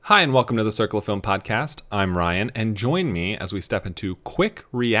Hi, and welcome to the Circle of Film podcast. I'm Ryan, and join me as we step into quick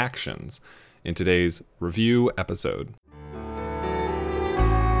reactions in today's review episode.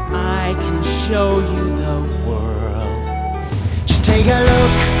 I can show you the world. Just take a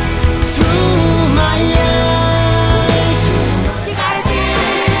look through my eyes. You gotta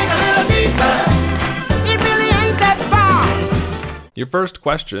dig a little deeper. It really ain't that far. Your first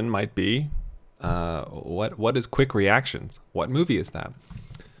question might be, what is quick reactions? What movie is that?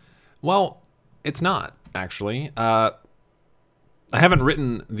 Well, it's not, actually. I haven't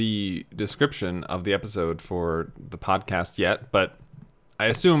written the description of the episode for the podcast yet, but I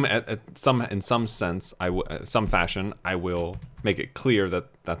assume in some sense, some fashion, I will make it clear that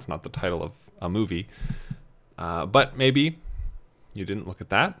that's not the title of a movie. But maybe you didn't look at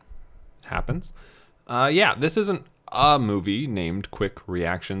that. It happens. This isn't a movie named Quick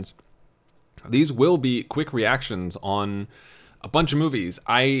Reactions. These will be quick reactions on a bunch of movies.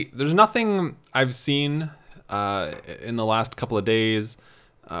 There's nothing I've seen in the last couple of days,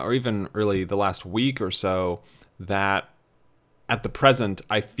 or even really the last week or so, that at the present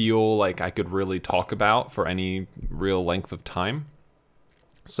I feel like I could really talk about for any real length of time.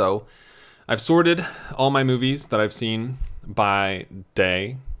 So I've sorted all my movies that I've seen by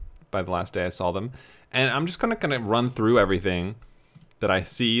the last day I saw them, and I'm just gonna kind of run through everything that I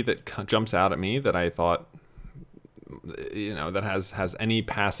see that jumps out at me that I thought, that has any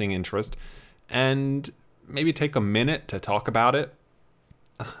passing interest, and maybe take a minute to talk about it,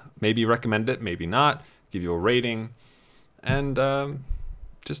 maybe recommend it, maybe not, give you a rating, and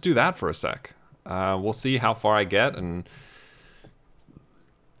just do that for a sec. We'll see how far I get and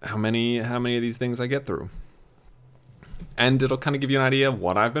how many of these things I get through, and it'll kind of give you an idea of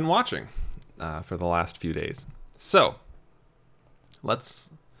what I've been watching for the last few days. So let's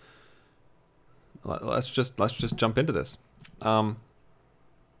just jump into this.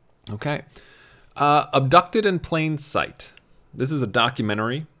 Okay. Abducted in Plain Sight. This is a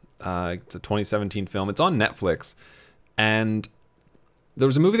documentary. It's a 2017 film. It's on Netflix. And there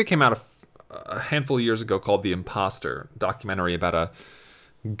was a movie that came out a handful of years ago called The Imposter, a documentary about a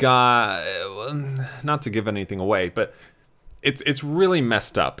guy, not to give anything away, but it's really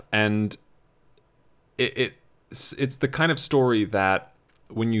messed up. And it's the kind of story that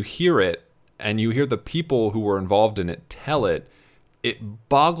when you hear it, and you hear the people who were involved in it tell it, it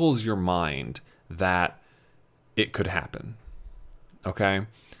boggles your mind that it could happen. Okay?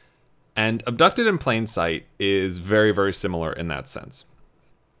 And Abducted in Plain Sight is very, very similar in that sense.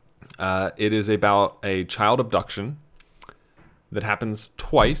 It is about a child abduction that happens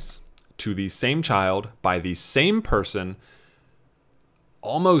twice to the same child by the same person,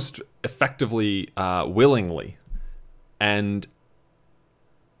 almost effectively willingly. And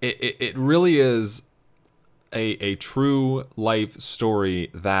it really is a true life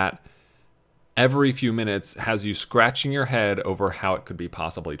story that every few minutes has you scratching your head over how it could be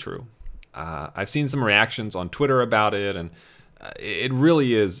possibly true. I've seen some reactions on Twitter about it, and it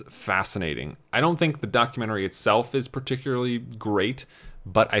really is fascinating. I don't think the documentary itself is particularly great,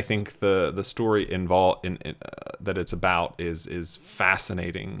 but I think the story involved that it's about is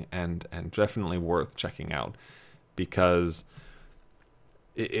fascinating and definitely worth checking out, because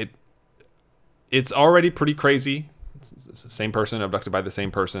it's already pretty crazy. Same person abducted by the same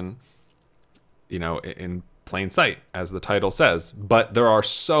person, in plain sight, as the title says. But there are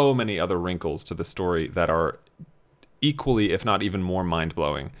so many other wrinkles to the story that are equally, if not even more,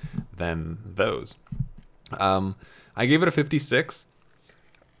 mind-blowing than those. I gave it a 56.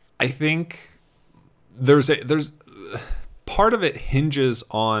 I think there's part of it hinges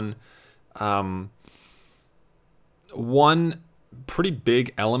on one pretty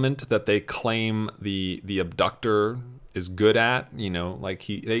big element that they claim the abductor is good at. Like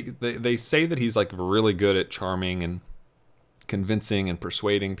they say that he's like really good at charming and convincing and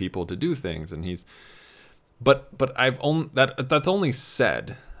persuading people to do things, and but that's only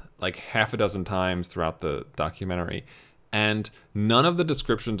said like half a dozen times throughout the documentary, and none of the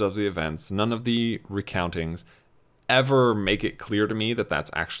descriptions of the events, none of the recountings ever make it clear to me that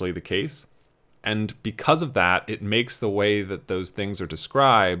that's actually the case. And because of that, it makes the way that those things are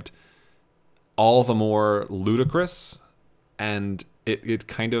described all the more ludicrous. And it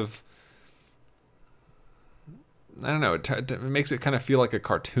kind of, I don't know, it makes it kind of feel like a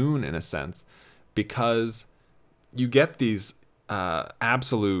cartoon in a sense, because you get these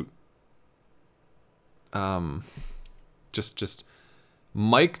absolute just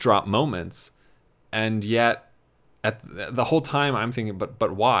mic drop moments, and yet at the whole time I'm thinking,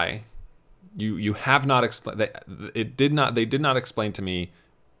 but why? You have not explained. They did not explain to me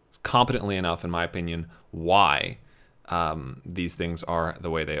competently enough, in my opinion, why these things are the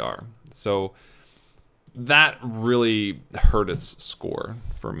way they are. So that really hurt its score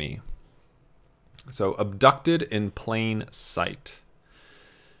for me. So Abducted in Plain Sight.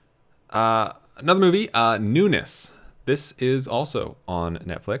 Another movie, Newness. This is also on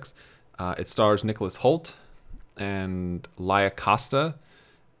Netflix. It stars Nicholas Hoult and Laia Costa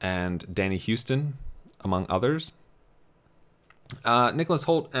and Danny Houston, among others. Nicholas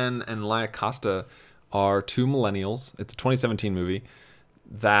Hoult and Laia Costa are two millennials. It's a 2017 movie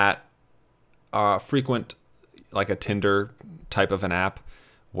that frequent like a Tinder type of an app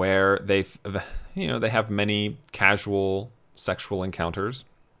where they have many casual sexual encounters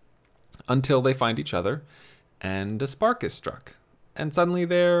until they find each other and a spark is struck. And suddenly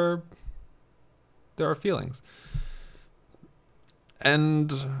there are feelings.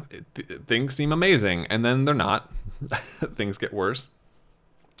 And things seem amazing, and then they're not. Things get worse.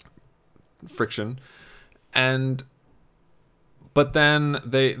 Friction. But then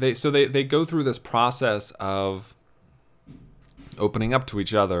they go through this process of opening up to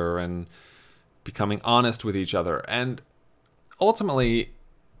each other and becoming honest with each other. And ultimately,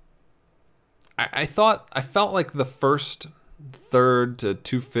 I felt like the first third to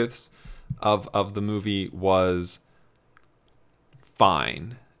 2/5 of the movie was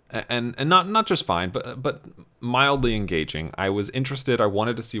fine, and not just fine, but mildly engaging. I was interested. I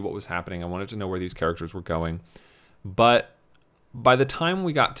wanted to see what was happening. I wanted to know where these characters were going. But by the time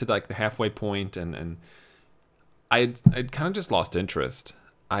we got to like the halfway point, and I'd kind of just lost interest.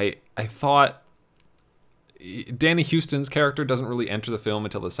 I thought Danny Houston's character doesn't really enter the film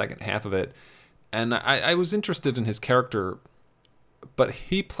until the second half of it, and I was interested in his character, but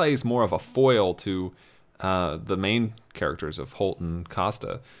he plays more of a foil to the main characters of Hoult and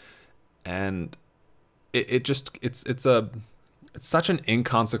Costa, and it's such an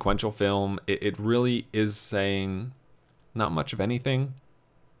inconsequential film. It really is saying not much of anything.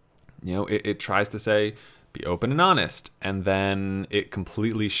 It tries to say be open and honest, and then it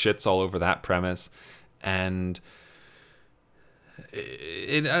completely shits all over that premise, and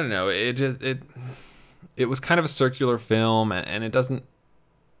I don't know, it was kind of a circular film, and it doesn't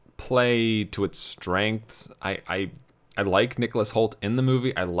play to its strengths. I like Nicholas Hoult in the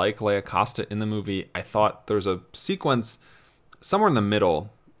movie. I like Laia Costa in the movie. I thought there's a sequence somewhere in the middle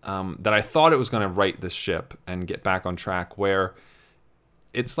that I thought it was going to right this ship and get back on track, where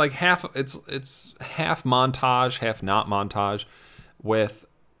it's like half montage, half not montage, with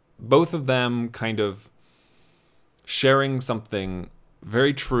both of them kind of sharing something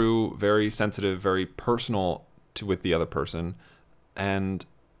very true, very sensitive, very personal with the other person, and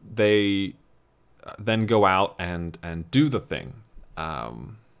they then go out and do the thing,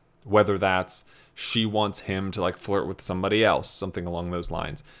 whether that's she wants him to like flirt with somebody else, something along those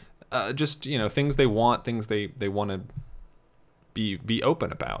lines, just things they want, things they want to be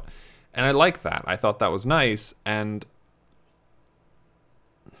open about. And I like that. I thought that was nice, and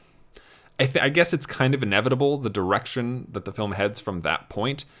I guess it's kind of inevitable, the direction that the film heads from that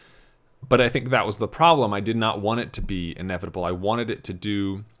point. But I think that was the problem. I did not want it to be inevitable. I wanted it to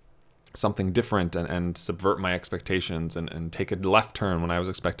do something different and subvert my expectations and take a left turn when I was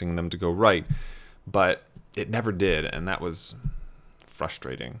expecting them to go right. But it never did, and that was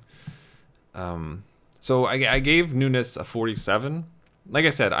frustrating. So I gave Newness a 47. Like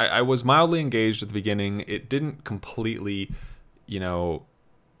I said, I was mildly engaged at the beginning. It didn't completely,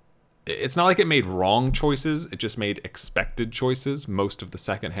 it's not like it made wrong choices. It just made expected choices most of the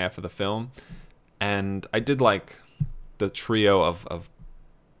second half of the film. And I did like the trio of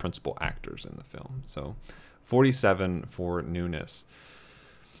principal actors in the film. So 47 for Newness.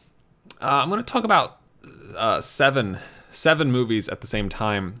 I'm going to talk about seven movies at the same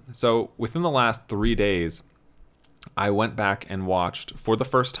time. So within the last 3 days, I went back and watched for the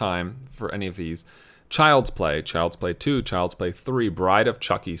first time for any of these Child's Play, Child's Play 2, Child's Play 3, Bride of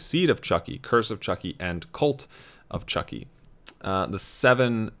Chucky, Seed of Chucky, Curse of Chucky, and Cult of Chucky. The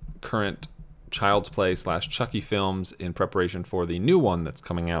 7 current Child's Play / Chucky films in preparation for the new one that's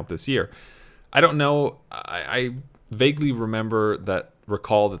coming out this year. I don't know. I vaguely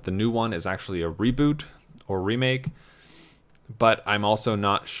recall that the new one is actually a reboot or remake, but I'm also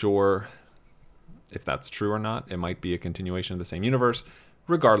not sure if that's true or not. It might be a continuation of the same universe.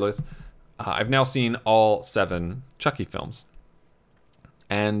 Regardless, I've now seen all 7 Chucky films.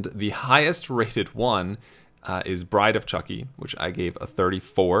 And the highest rated one is Bride of Chucky, which I gave a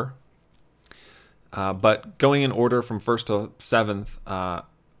 34. But going in order from 1st to 7th,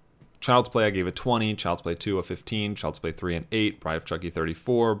 Child's Play I gave a 20, Child's Play 2 a 15, Child's Play 3 an 8, Bride of Chucky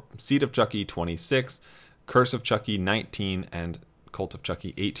 34, Seed of Chucky 26, Curse of Chucky 19, and Cult of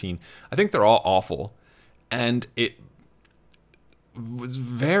Chucky 18. I think they're all awful. And was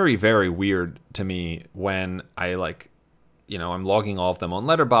very, very weird to me when I I'm logging all of them on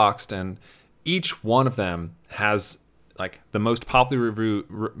Letterboxd, and each one of them has the most popular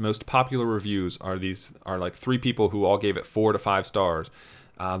reviews are like 3 people who all gave it 4 to 5 stars.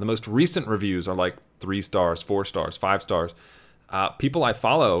 The most recent reviews are like 3 stars, 4 stars, 5 stars. People I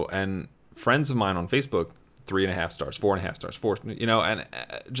follow and friends of mine on Facebook, 3.5 stars, 4.5 stars, 4, and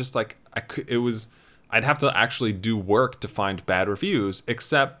just I'd have to actually do work to find bad reviews,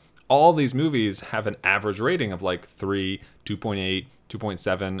 except all these movies have an average rating of like 3, 2.8,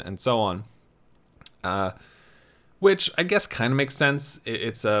 2.7, and so on. Which I guess kind of makes sense.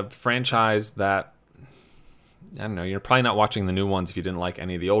 It's a franchise that, I don't know, you're probably not watching the new ones if you didn't like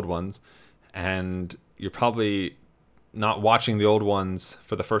any of the old ones. And you're probably not watching the old ones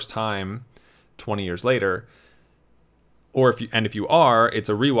for the first time 20 years later. Or if you are, it's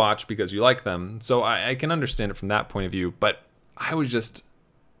a rewatch because you like them. So I can understand it from that point of view. But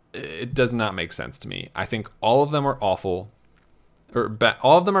it does not make sense to me. I think all of them are awful.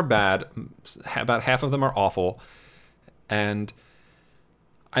 All of them are bad. About half of them are awful. And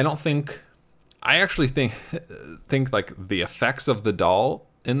I actually think like the effects of the doll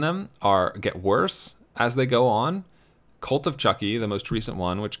in them get worse as they go on. Cult of Chucky, the most recent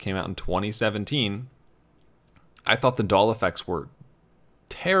one, which came out in 2017, I thought the doll effects were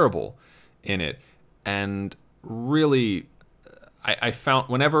terrible in it. And really, I found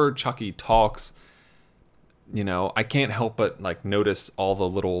whenever Chucky talks, I can't help but like notice all the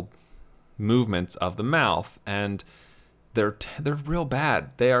little movements of the mouth, and they're real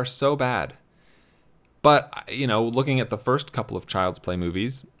bad. They are so bad. But looking at the first couple of Child's Play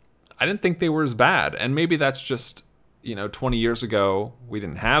movies, I didn't think they were as bad. And maybe that's just 20 years ago we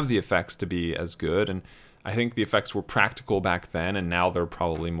didn't have the effects to be as good, and I think the effects were practical back then, and now they're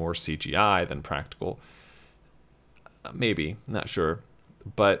probably more CGI than practical. Maybe, not sure,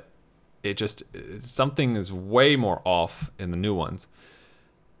 but something is way more off in the new ones.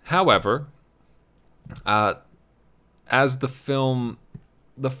 However, as the film,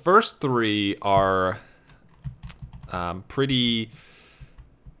 the first 3 are pretty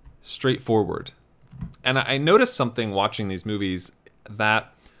straightforward. And I noticed something watching these movies,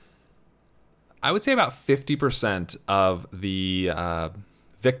 that I would say about 50% of the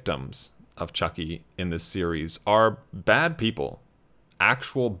victims of Chucky in this series are bad people.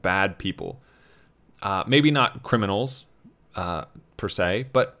 Actual bad people. Maybe not criminals per se,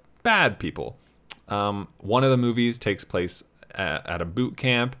 but bad people. One of the movies takes place at a boot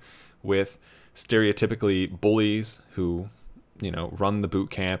camp with stereotypically bullies who, run the boot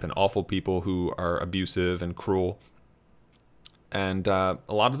camp, and awful people who are abusive and cruel. And a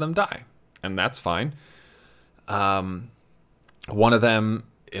lot of them die, and that's fine. One of them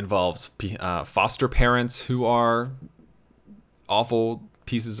involves foster parents who are awful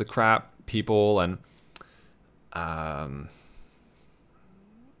pieces of crap people, and I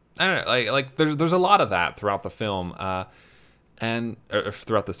don't know, like there's a lot of that throughout the film, and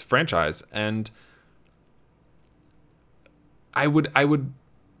throughout this franchise, and I would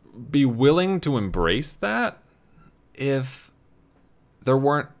be willing to embrace that if there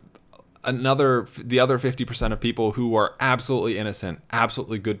weren't the other 50% of people who are absolutely innocent,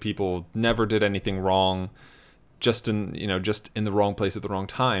 absolutely good people, never did anything wrong, just in the wrong place at the wrong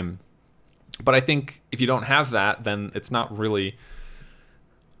time. But I think if you don't have that, then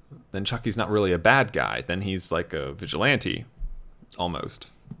Chucky's not really a bad guy. Then he's like a vigilante,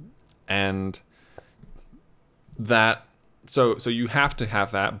 almost. And that, so you have to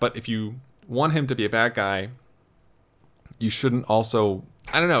have that. But if you want him to be a bad guy, you shouldn't also,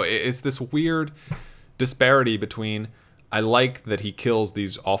 I don't know, it's this weird disparity between, I like that he kills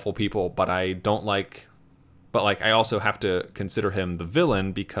these awful people, but I also have to consider him the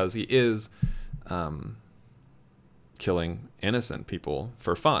villain because he is killing innocent people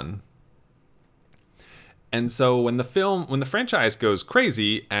for fun. And so when the franchise goes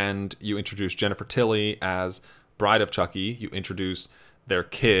crazy and you introduce Jennifer Tilly as Bride of Chucky, you introduce their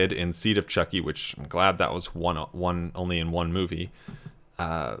kid in Seed of Chucky, which I'm glad that was one only in one movie.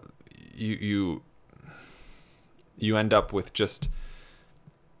 You end up with just,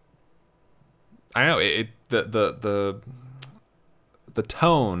 I don't know, the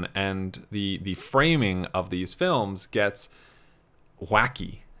tone and the framing of these films gets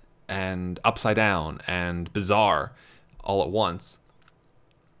wacky and upside down and bizarre all at once.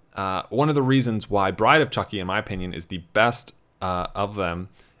 One of the reasons why Bride of Chucky, in my opinion, is the best of them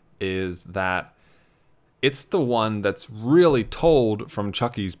is that it's the one that's really told from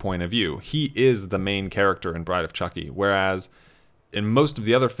Chucky's point of view. He is the main character in Bride of Chucky, whereas in most of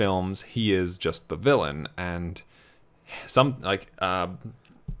the other films, he is just the villain, and some like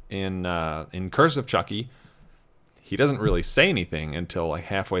in Curse of Chucky, he doesn't really say anything until like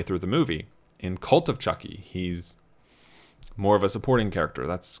halfway through the movie. In Cult of Chucky, he's more of a supporting character.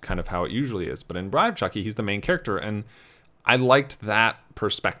 That's kind of how it usually is. But in Bride of Chucky, he's the main character, and I liked that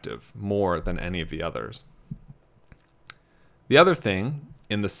perspective more than any of the others. The other thing,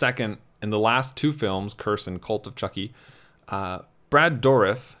 in the last two films, Curse and Cult of Chucky, Brad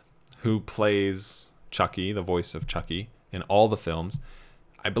Dourif, who plays Chucky, the voice of Chucky, in all the films,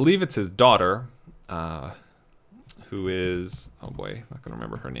 I believe it's his daughter, who is, oh boy, I'm not going to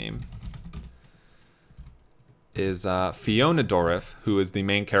remember her name, is Fiona Dourif, who is the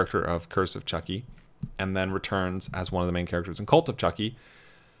main character of Curse of Chucky, and then returns as one of the main characters in Cult of Chucky.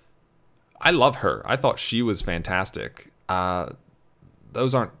 I love her. I thought she was fantastic.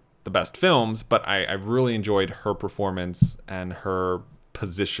 Those aren't the best films, but I really enjoyed her performance and her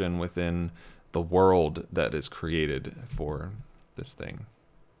position within the world that is created for this thing.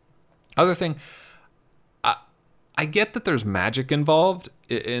 Other thing, I get that there's magic involved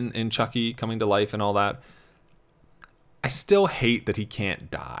in Chucky coming to life and all that. I still hate that he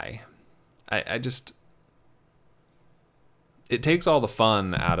can't die. I just, it takes all the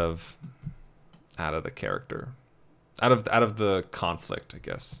fun out of the character, out of the conflict, I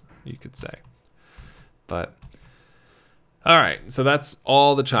guess you could say. But all right, so that's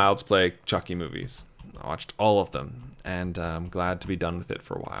all the Child's Play Chucky movies. I watched all of them, and I'm glad to be done with it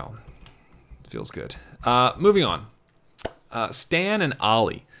for a while. Feels good. Moving on. Stan and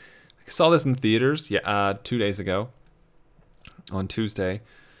Ollie. I saw this in theaters 2 days ago on Tuesday.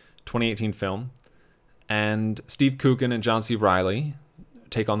 2018 film. And Steve Coogan and John C. Reilly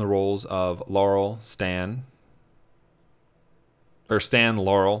take on the roles of Stan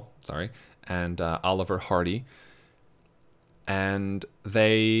Laurel, and Oliver Hardy. And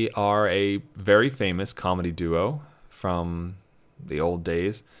they are a very famous comedy duo from the old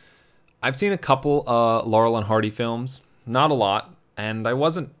days. I've seen a couple Laurel and Hardy films, not a lot, and I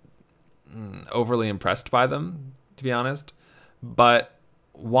wasn't overly impressed by them, to be honest. But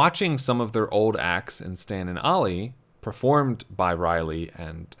watching some of their old acts in Stan and Ollie, performed by Reilly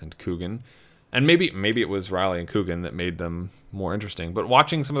and Coogan, and maybe it was Reilly and Coogan that made them more interesting, but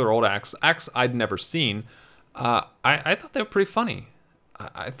watching some of their old acts I'd never seen, I thought they were pretty funny.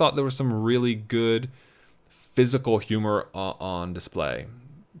 I thought there was some really good physical humor on display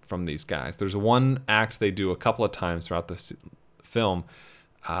from these guys. There's one act they do a couple of times throughout the film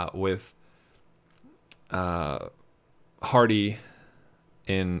with Hardy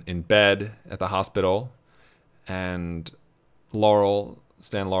in bed at the hospital, and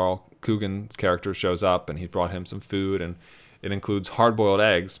Stan Laurel, Coogan's character, shows up, and he brought him some food, and it includes hard-boiled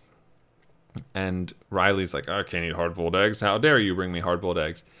eggs. And Riley's like, I can't eat hard-boiled eggs. How dare you bring me hard-boiled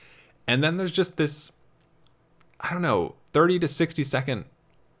eggs? And then there's just this, 30 to 60 second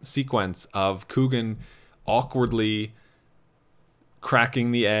sequence of Coogan awkwardly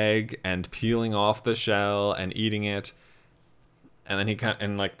cracking the egg and peeling off the shell and eating it. And then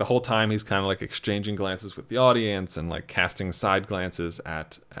the whole time he's kind of like exchanging glances with the audience and like casting side glances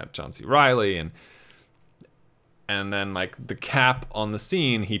at John C. Reilly. And then like the cap on the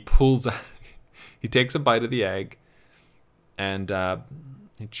scene, he takes a bite of the egg and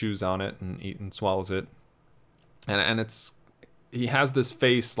he chews on it and swallows it. And he has this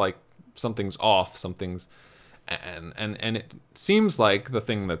face like something's off, and it seems like the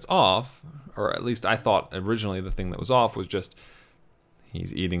thing that's off, or at least I thought originally the thing that was off was just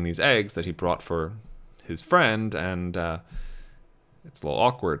he's eating these eggs that he brought for his friend, and it's a little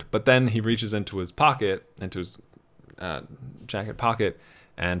awkward. But then he reaches into his jacket pocket,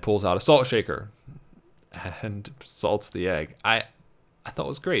 and pulls out a salt shaker and salts the egg. I thought it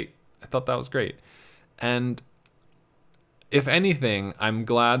was great. I thought that was great. And if anything, I'm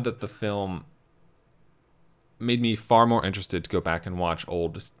glad that the film made me far more interested to go back and watch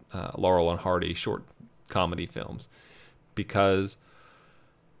old Laurel and Hardy short comedy films, because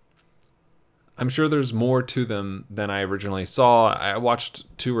I'm sure there's more to them than I originally saw. I watched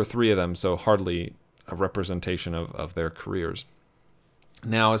 2 or 3 of them, so hardly a representation of their careers.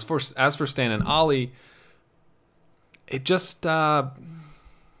 Now, as for Stan and Ollie, it just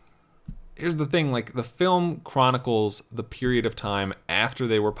here's the thing: like, the film chronicles the period of time after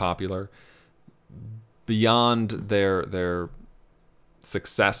they were popular, beyond their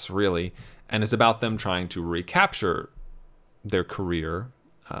success, really, and it's about them trying to recapture their career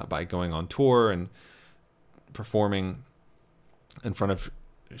by going on tour and performing in front of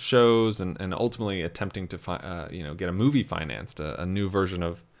shows and ultimately attempting to get a movie financed, a new version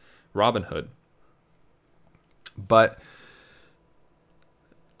of Robin Hood. But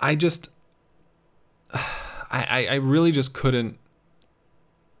I I really just couldn't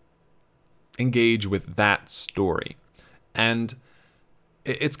engage with that story. And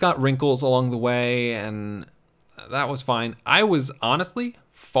it's got wrinkles along the way, and that was fine. I was honestly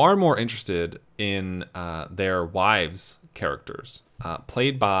far more interested in their wives' characters,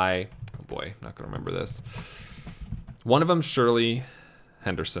 played by, oh boy, I'm not going to remember this. One of them, Shirley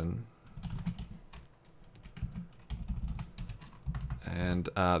Henderson. And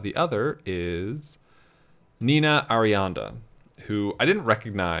the other is Nina Arianda, who I didn't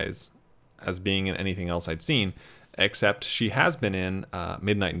recognize as being in anything else I'd seen, except she has been in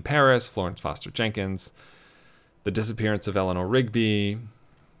Midnight in Paris, Florence Foster Jenkins, The Disappearance of Eleanor Rigby,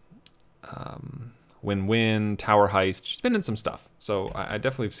 Win-Win, Tower Heist. She's been in some stuff, so I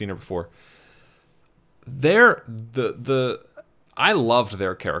definitely have seen her before. I loved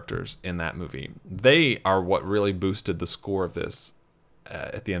their characters in that movie. They are what really boosted the score of this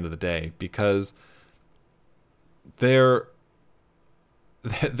at the end of the day, because they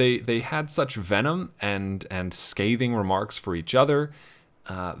had such venom and scathing remarks for each other.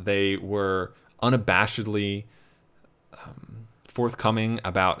 They were unabashedly forthcoming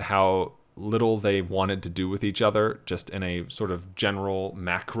about how little they wanted to do with each other, just in a sort of general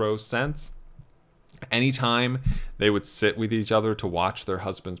macro sense. Anytime they would sit with each other to watch their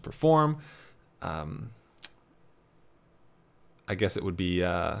husbands perform, I guess it would be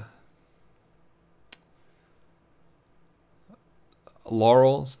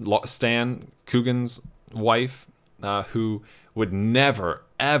Laurel, Stan Coogan's wife, who would never,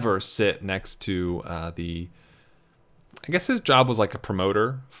 ever sit next to I guess his job was like a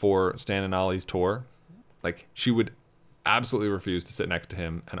promoter for Stan and Ollie's tour. Like, she would absolutely refuse to sit next to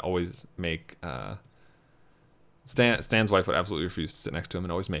him and always make... Stan's wife would absolutely refuse to sit next to him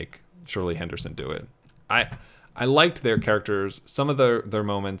and always make Shirley Henderson do it. I liked their characters. Some of their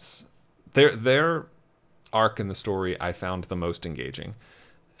moments, their arc in the story, I found the most engaging,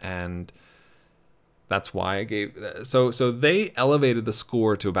 and that's why I gave. So they elevated the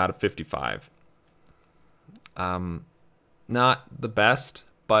score to about a 55. Not the best,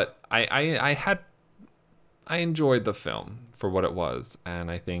 but I enjoyed the film for what it was, and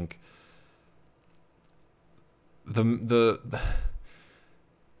I think the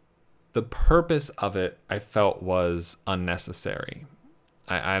purpose of it, I felt, was unnecessary.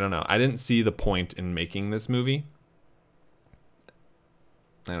 I don't know. I didn't see the point in making this movie.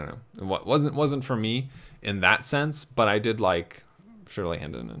 I don't know. It wasn't for me in that sense, but I did like Shirley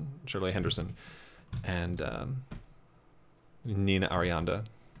Henderson and Nina Arianda.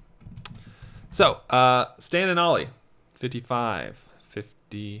 So, Stan and Ollie, 55.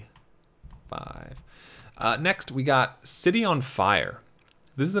 Next, we got City on Fire.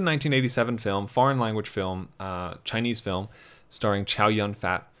 This is a 1987 film, foreign language film, Chinese film, starring Chow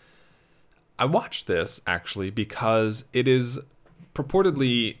Yun-fat. I watched this, actually, because it is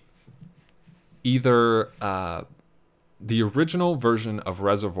purportedly either the original version of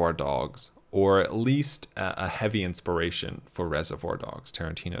Reservoir Dogs, or at least a heavy inspiration for Reservoir Dogs,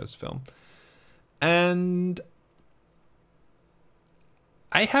 Tarantino's film. And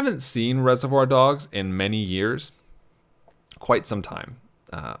I haven't seen Reservoir Dogs in many years, quite some time,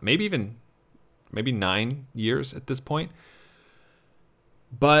 maybe 9 years at this point.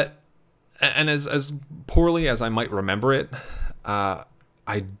 But, and as poorly as I might remember it, I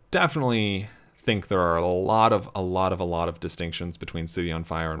definitely think there are a lot of distinctions between City on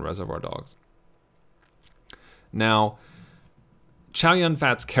Fire and Reservoir Dogs. Now, Chow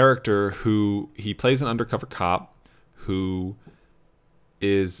Yun-fat's character, who he plays an undercover cop who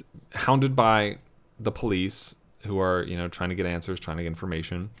is hounded by the police, who are, trying to get answers, trying to get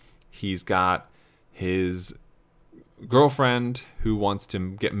information. He's got his girlfriend who wants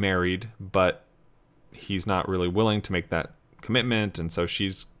to get married, but he's not really willing to make that commitment, and so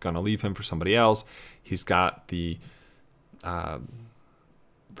she's going to leave him for somebody else. He's got the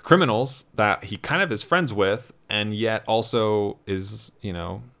criminals that he kind of is friends with, and yet also is,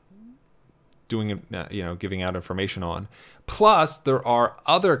 doing, giving out information on. Plus, there are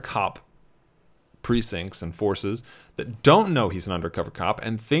other cop precincts and forces that don't know he's an undercover cop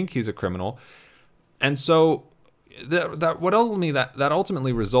and think he's a criminal. And so that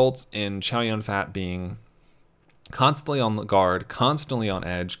ultimately results in Chow Yun-fat being constantly on the guard, constantly on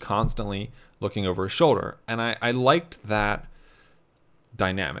edge, constantly looking over his shoulder. And I liked that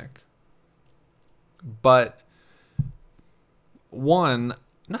dynamic. But one,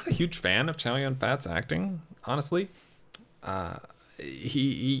 not a huge fan of Chow Yun-fat's acting, honestly.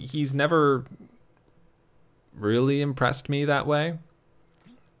 He's never really impressed me that way.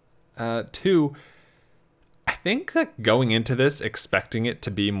 Two, I think that going into this, expecting it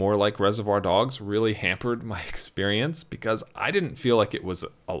to be more like Reservoir Dogs really hampered my experience because I didn't feel like it was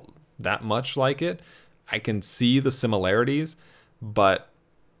that much like it. I can see the similarities, but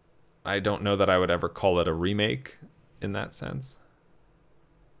I don't know that I would ever call it a remake in that sense.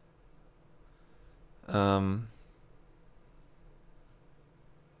 So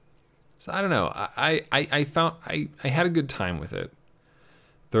I don't know. I found I had a good time with it.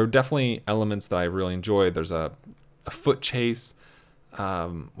 There are definitely elements that I really enjoyed. There's a foot chase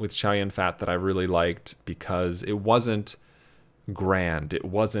with Chow Yun-fat that I really liked because it wasn't grand, it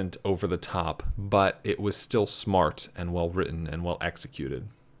wasn't over the top, but it was still smart and well written and well executed.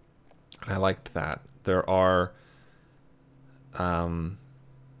 And I liked that. There are I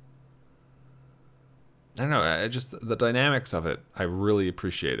don't know, just the dynamics of it I really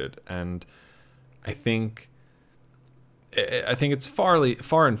appreciated, and I think it's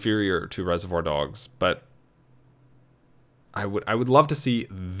far inferior to Reservoir Dogs, but I would love to see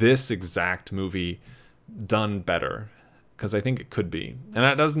this exact movie done better, because I think it could be. And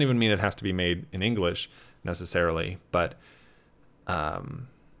that doesn't even mean it has to be made in English necessarily, but I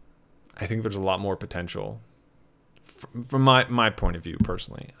think there's a lot more potential from my point of view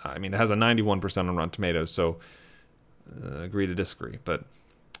personally. I mean, it has a 91% on Rotten Tomatoes, so agree to disagree, but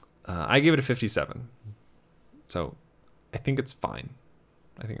I gave it a 57. So I think it's fine.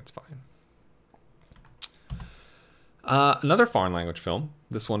 Another foreign language film,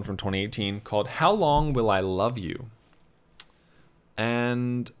 this one from 2018, called How Long Will I Love You?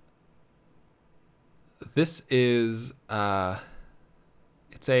 And this is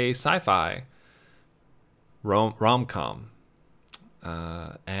it's a sci-fi rom-com.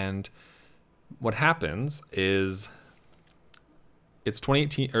 And what happens is it's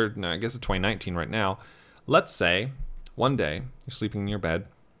 2018, or no, I guess it's 2019 right now. Let's say one day you're sleeping in your bed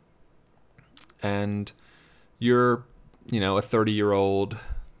and you're, a 30-year-old,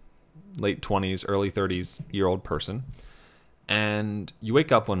 late 20s, early 30s-year-old person, and you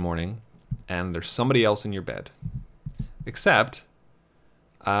wake up one morning and there's somebody else in your bed. Except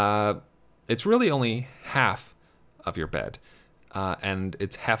it's really only half of your bed, and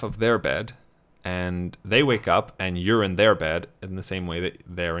it's half of their bed, and they wake up and you're in their bed in the same way that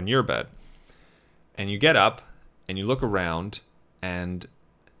they're in your bed. And you get up and you look around, and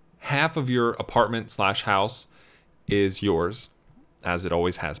half of your apartment/house is yours, as it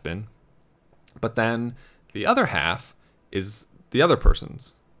always has been. But then the other half is the other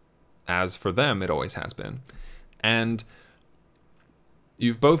person's, as for them it always has been. And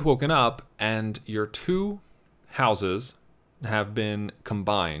you've both woken up and your two houses have been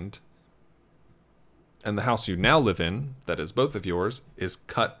combined, and the house you now live in, that is both of yours, is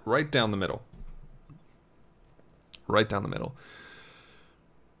cut right down the middle. Right down the middle.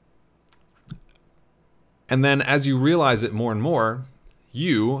 And then as you realize it more and more,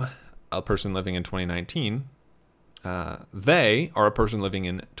 you, a person living in 2019, they are a person living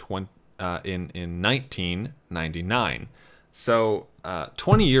in 1999. So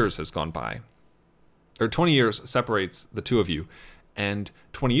 20 years has gone by, or 20 years separates the two of you. And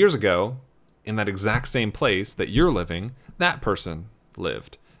 20 years ago, in that exact same place that you're living, that person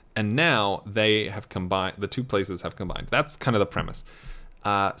lived. And now they have combined, the two places have combined. That's kind of the premise.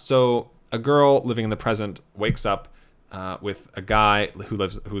 So a girl living in the present wakes up with a guy who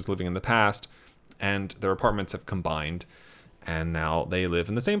was living in the past, and their apartments have combined, and now they live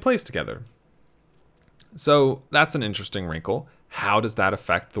in the same place together. So that's an interesting wrinkle. How does that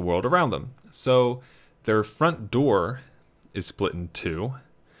affect the world around them? So their front door is split in two,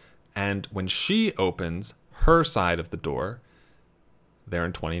 and when she opens her side of the door, they're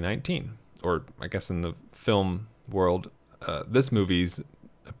in 2019. Or I guess in the film world, this movie's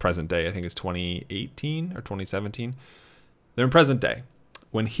present day, I think, is 2018 or 2017. They're in present day.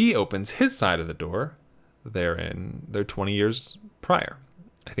 When he opens his side of the door, they're 20 years prior.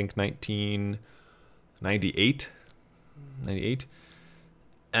 I think 1998.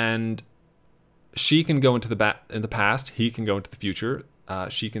 And she can go into in the past. He can go into the future.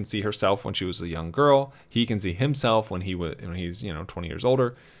 She can see herself when she was a young girl. He can see himself when he's 20 years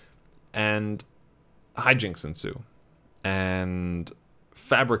older. And hijinks ensue. And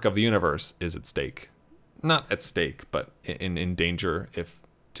fabric of the universe is at stake. Not at stake, but in danger if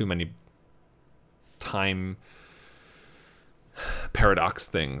too many time paradox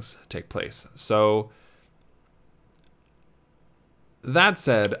things take place. So that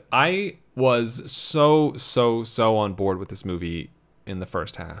said, I was so on board with this movie in the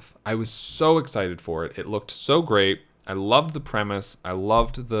first half. I was so excited for it. It looked so great. I loved the premise. I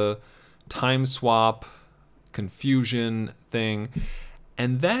loved the time swap confusion thing.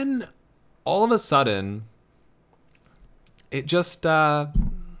 And then all of a sudden, it just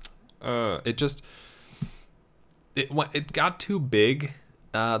it got too big.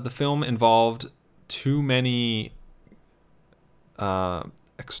 The film involved too many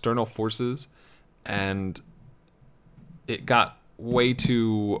external forces, and it got way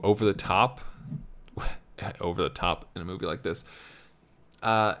too over the top in a movie like this.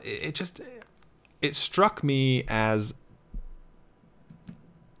 It struck me as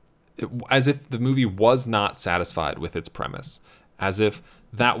if the movie was not satisfied with its premise, as if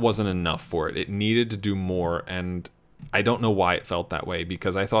that wasn't enough for it. It needed to do more, and I don't know why it felt that way,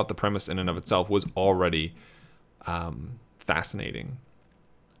 because I thought the premise in and of itself was already fascinating.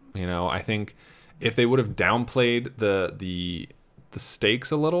 You know, I think if they would have downplayed the stakes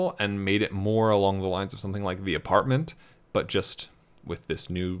a little and made it more along the lines of something like The Apartment, but just with this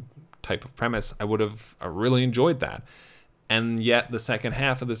new type of premise, I really enjoyed that. And yet the second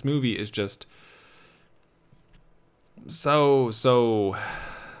half of this movie is just so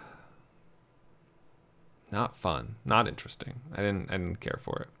not fun, not interesting. I didn't care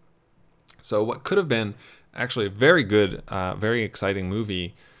for it. So what could have been actually a very good, very exciting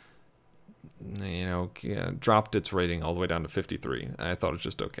movie, you know, dropped its rating all the way down to 53. I thought it was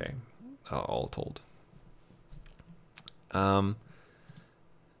just okay, all told.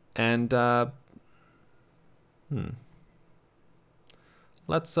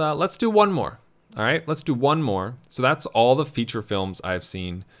 Let's do one more. All right, let's do one more. So that's all the feature films I've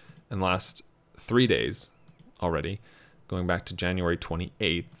seen in the last 3 days already, going back to January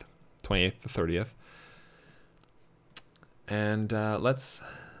 28th to 30th. And let's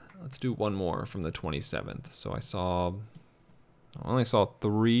do one more from the 27th. So I only saw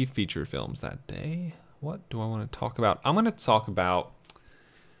 3 feature films that day. What do I want to talk about? I'm going to talk about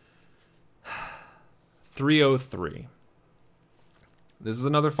 303. This is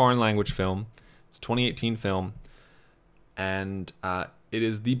another foreign language film. It's a 2018 film, and it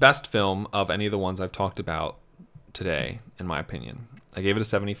is the best film of any of the ones I've talked about today, in my opinion. I gave it a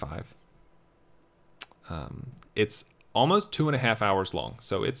 75. It's almost 2.5 hours long,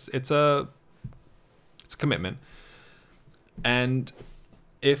 so it's a commitment. And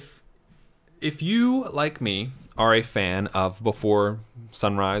if you, like me, are a fan of Before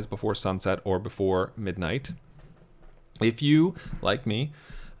Sunrise, Before Sunset, or Before Midnight, if you, like me,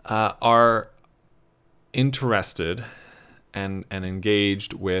 are interested and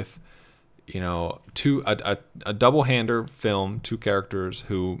engaged with, you know, a double-hander film, 2 characters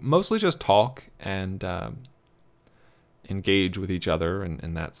who mostly just talk and engage with each other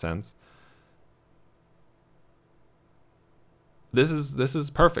in that sense, this is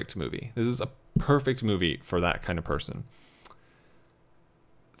perfect movie. This is a perfect movie for that kind of person.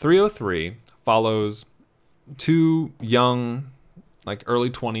 303 follows 2 young, like early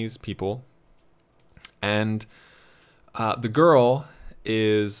 20s people, and the girl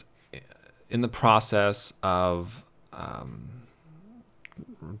is in the process of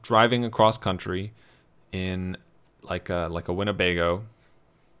driving across country in like a Winnebago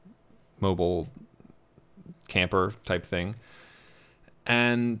mobile camper type thing,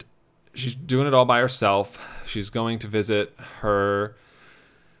 and she's doing it all by herself. She's going to visit her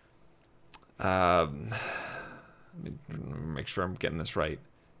let me make sure I'm getting this right.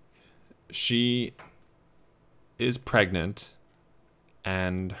 She is pregnant,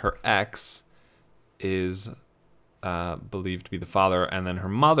 and her ex is believed to be the father, and then her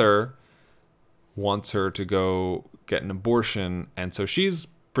mother wants her to go get an abortion, and so she's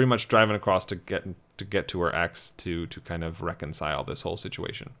pretty much driving across to get to her ex to kind of reconcile this whole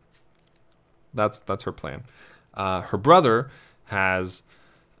situation. That's her plan. Her brother has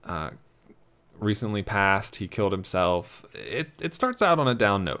recently passed. He killed himself. It starts out on a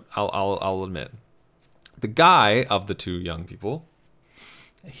down note, I'll admit. The guy of the 2 young people,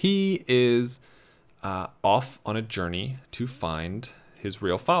 he is off on a journey to find his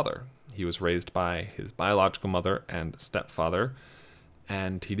real father. He was raised by his biological mother and stepfather,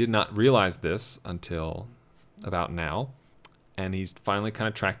 and he did not realize this until about now. And he's finally kind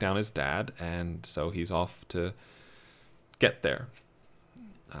of tracked down his dad, and so he's off to get there.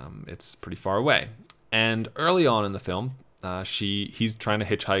 It's pretty far away. And early on in the film, he's trying to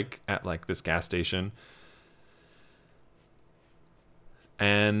hitchhike at like this gas station,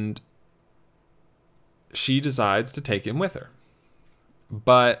 and she decides to take him with her.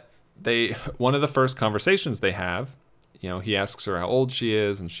 But one of the first conversations they have, you know, he asks her how old she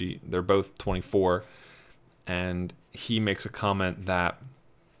is, and they're both 24, and he makes a comment that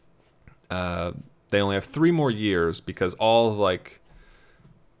they only have 3 more years because all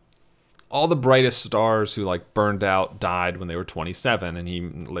the brightest stars who like burned out died when they were 27, and he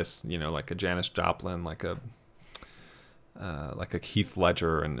lists, you know, like a Janis Joplin, like a like a Heath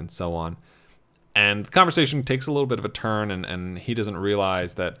Ledger and so on. And the conversation takes a little bit of a turn, and he doesn't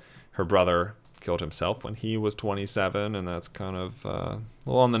realize that her brother killed himself when he was 27, and that's kind of a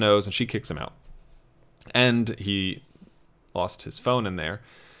little on the nose, and she kicks him out. And he lost his phone in there.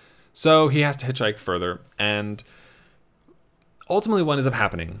 So he has to hitchhike further, and ultimately what ends up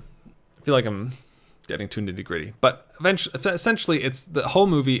happening, I feel like I'm getting too nitty-gritty, but essentially it's the whole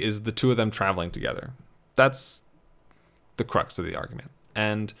movie is the two of them traveling together. That's the crux of the argument.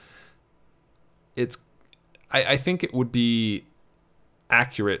 And I think it would be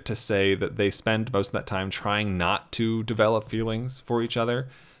accurate to say that they spend most of that time trying not to develop feelings for each other.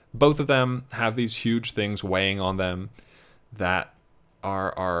 Both of them have these huge things weighing on them that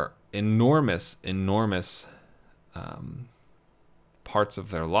are enormous parts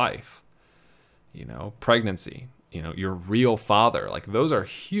of their life. You know, pregnancy, you know, your real father, like those are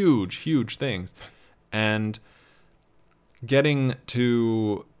huge things. And getting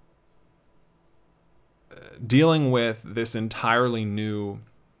to dealing with this entirely new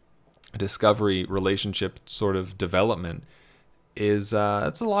discovery relationship sort of development is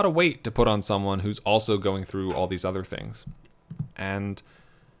it's a lot of weight to put on someone who's also going through all these other things. And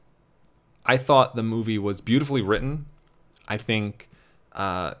I thought the movie was beautifully written. I think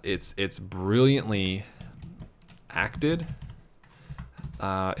it's brilliantly acted.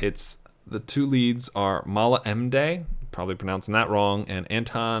 It's the two leads are Mala Emde, probably pronouncing that wrong, and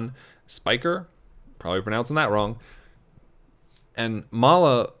Anton Spiker, probably pronouncing that wrong. And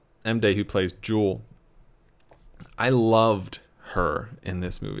Mala Emde, who plays Jewel, I loved her in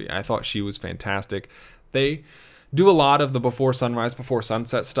this movie. I thought she was fantastic. They do a lot of the before sunrise, before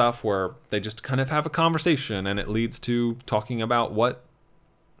sunset stuff where they just kind of have a conversation and it leads to talking about what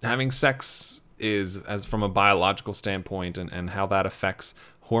having sex is as from a biological standpoint and how that affects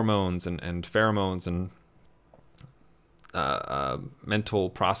hormones and pheromones and mental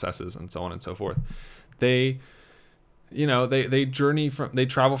processes and so on and so forth. They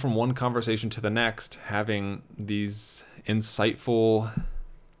travel from one conversation to the next, having these insightful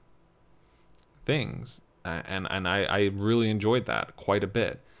things, and I really enjoyed that quite a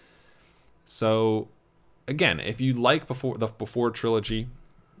bit. So, again, if you like the Before trilogy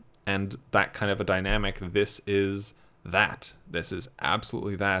and that kind of a dynamic, this is that. This is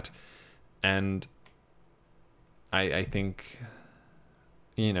absolutely that, and I think,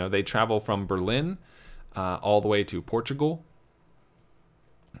 you know, they travel from Berlin all the way to Portugal,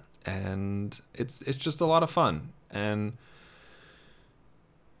 and it's just a lot of fun, and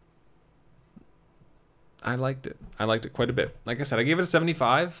I liked it. I liked it quite a bit. Like I said, I gave it a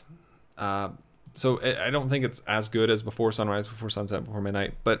 75. So I don't think it's as good as Before Sunrise, Before Sunset, Before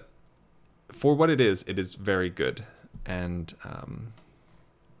Midnight, but for what it is very good, and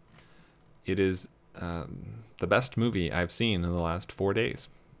it is the best movie I've seen in the last 4 days.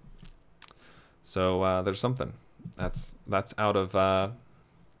 So there's something. That's out of how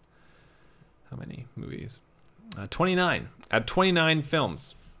many movies? 29. At 29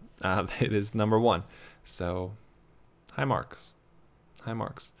 films, it is number one. So high marks.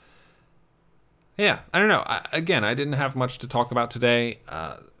 Yeah, I don't know. I didn't have much to talk about today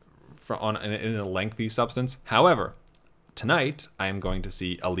in a lengthy substance. However, tonight I am going to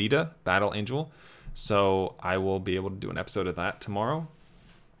see Alita: Battle Angel, so I will be able to do an episode of that tomorrow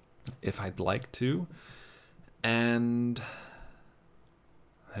if I'd like to. And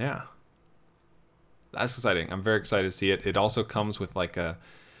yeah, that's exciting. I'm very excited to see it. It also comes with like a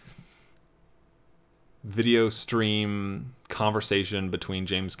video stream conversation between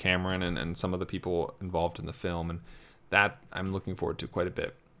James Cameron and some of the people involved in the film, and that I'm looking forward to quite a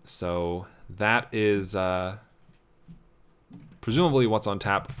bit. So that is presumably what's on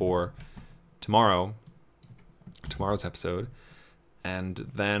tap for tomorrow's episode. And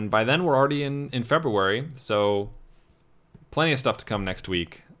then by then we're already in February, so plenty of stuff to come next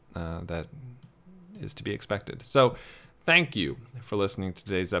week that is to be expected. So thank you for listening to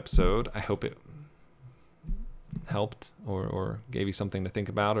today's episode. I hope it helped or gave you something to think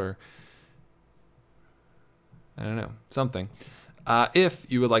about, or I don't know, something. If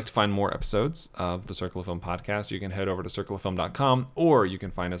you would like to find more episodes of the Circle of Film podcast, you can head over to circleoffilm.com, or you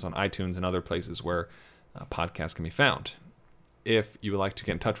can find us on iTunes and other places where podcasts can be found. If you would like to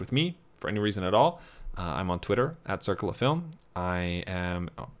get in touch with me for any reason at all, I'm on Twitter at Circle of Film. I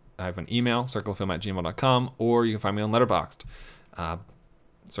have an email, circleoffilm@gmail.com, or you can find me on Letterboxd,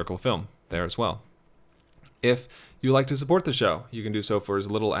 Circle of Film there as well. If you would like to support the show, you can do so for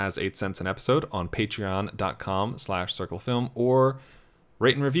as little as 8 cents an episode on patreon.com/circlefilm, or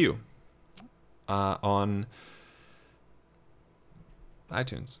rate and review on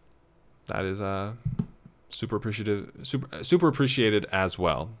iTunes. That is Super appreciated as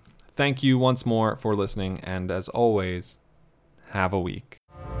well. Thank you once more for listening, and as always, have a week.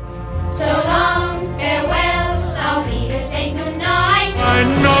 So long, farewell, I'll be to say goodnight. I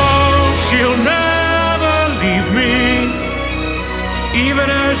know she'll never leave me, even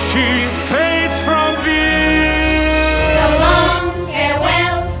as she fades from view. So long,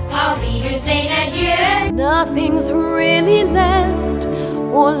 farewell, I'll be to say adieu. Nothing's really left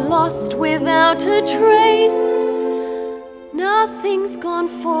or lost without a trace. Nothing's gone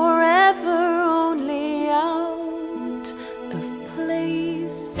forever, only out of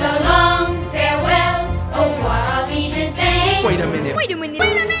place. So long, farewell, au revoir, I'll be to say. Wait a minute. Wait a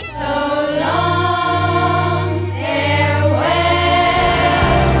minute.